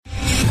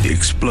The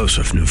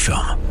explosive new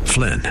film,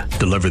 Flynn,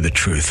 Deliver the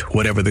Truth,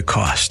 Whatever the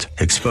Cost,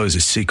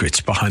 exposes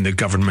secrets behind the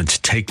government's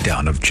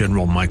takedown of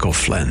General Michael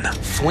Flynn.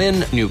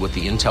 Flynn knew what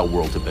the intel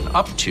world had been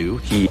up to.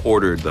 He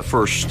ordered the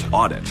first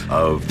audit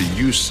of the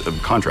use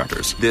of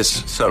contractors.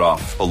 This set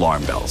off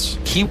alarm bells.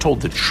 He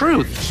told the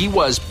truth. He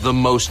was the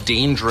most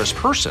dangerous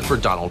person for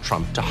Donald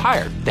Trump to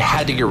hire. They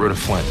had to get rid of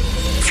Flynn.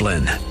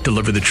 Flynn,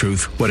 Deliver the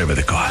Truth, Whatever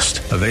the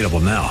Cost. Available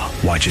now.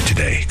 Watch it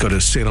today. Go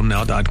to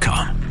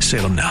salemnow.com.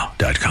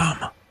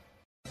 salemnow.com.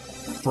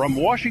 From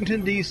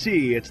Washington,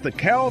 D.C., it's the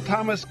Cal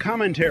Thomas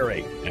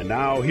Commentary. And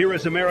now, here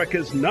is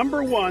America's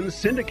 #1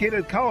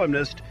 syndicated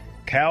columnist,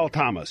 Cal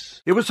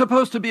Thomas. It was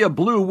supposed to be a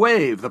blue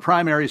wave. The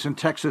primaries in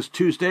Texas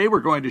Tuesday were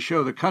going to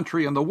show the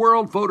country and the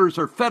world voters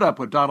are fed up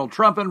with Donald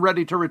Trump and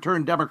ready to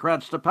return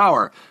Democrats to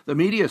power. The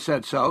media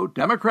said so.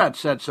 Democrats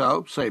said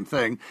so. Same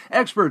thing.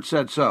 Experts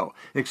said so.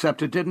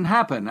 Except it didn't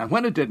happen. And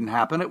when it didn't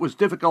happen, it was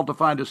difficult to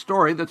find a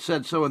story that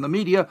said so in the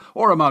media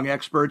or among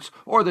experts,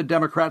 or the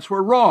Democrats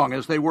were wrong,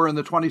 as they were in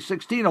the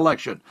 2016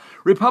 election.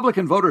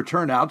 Republican voter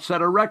turnout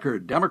set a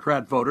record.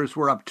 Democrat voters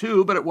were up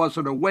too, but it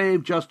wasn't a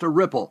wave, just a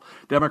ripple.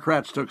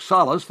 Democrats took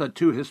solace that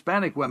 2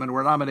 Hispanic women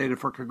were nominated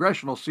for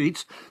congressional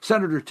seats.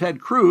 Senator Ted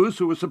Cruz,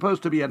 who was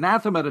supposed to be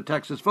anathema to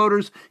Texas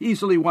voters,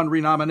 easily won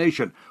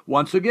renomination.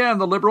 Once again,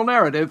 the liberal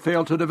narrative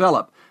failed to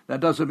develop.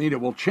 That doesn't mean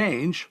it will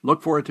change.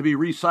 Look for it to be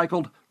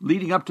recycled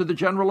leading up to the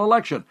general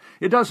election.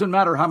 It doesn't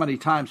matter how many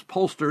times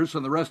pollsters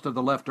and the rest of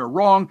the left are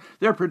wrong.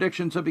 Their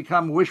predictions have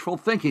become wishful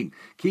thinking.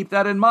 Keep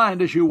that in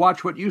mind as you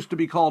watch what used to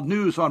be called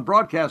news on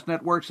broadcast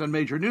networks and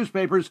major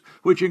newspapers,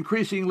 which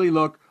increasingly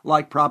look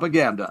like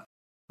propaganda.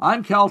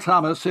 I'm Cal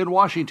Thomas in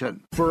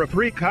Washington. For a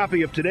free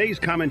copy of today's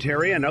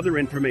commentary and other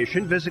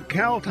information, visit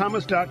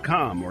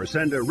calthomas.com or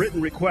send a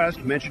written request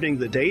mentioning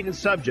the date and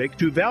subject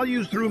to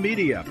Values Through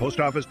Media,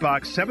 Post Office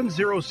Box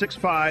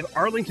 7065,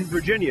 Arlington,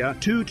 Virginia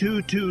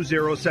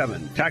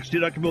 22207.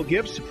 Tax-deductible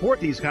gifts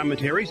support these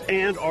commentaries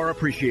and are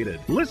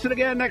appreciated. Listen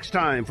again next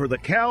time for the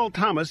Cal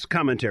Thomas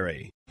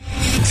Commentary.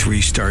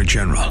 3-star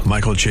General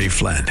Michael J.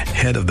 Flynn,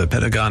 head of the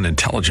Pentagon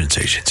Intelligence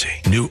Agency,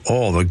 knew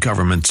all the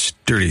government's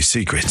dirty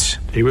secrets.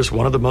 He was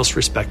one of the most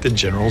respected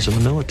generals in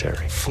the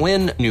military.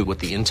 Flynn knew what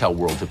the intel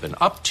world had been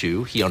up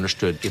to. He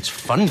understood its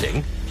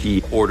funding.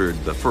 He ordered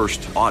the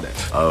first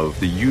audit of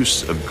the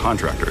use of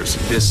contractors.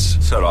 This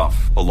set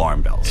off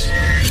alarm bells.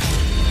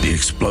 The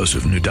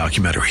explosive new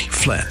documentary,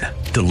 Flynn,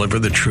 Deliver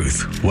the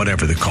Truth,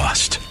 Whatever the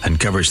Cost,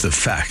 uncovers the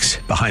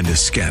facts behind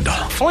this scandal.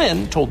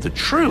 Flynn told the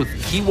truth.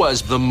 He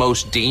was the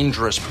most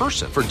dangerous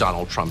person for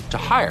Donald Trump to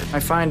hire. I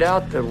find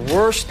out the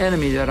worst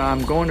enemy that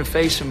I'm going to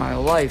face in my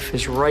life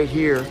is right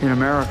here in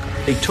America.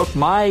 They took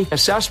my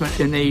assessment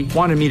and they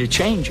wanted me to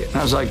change it. And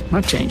I was like, I'm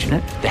not changing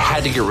it. They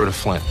had to get rid of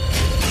Flynn.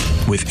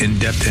 With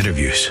in-depth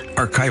interviews,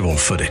 archival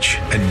footage,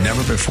 and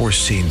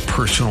never-before-seen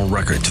personal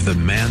records of the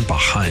man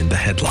behind the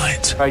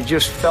headlines. I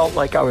just felt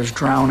like I was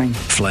drowning.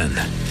 Flynn,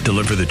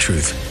 Deliver the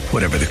Truth,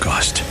 Whatever the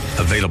Cost.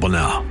 Available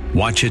now.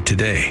 Watch it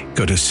today.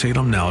 Go to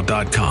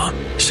salemnow.com.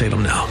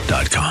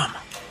 salemnow.com.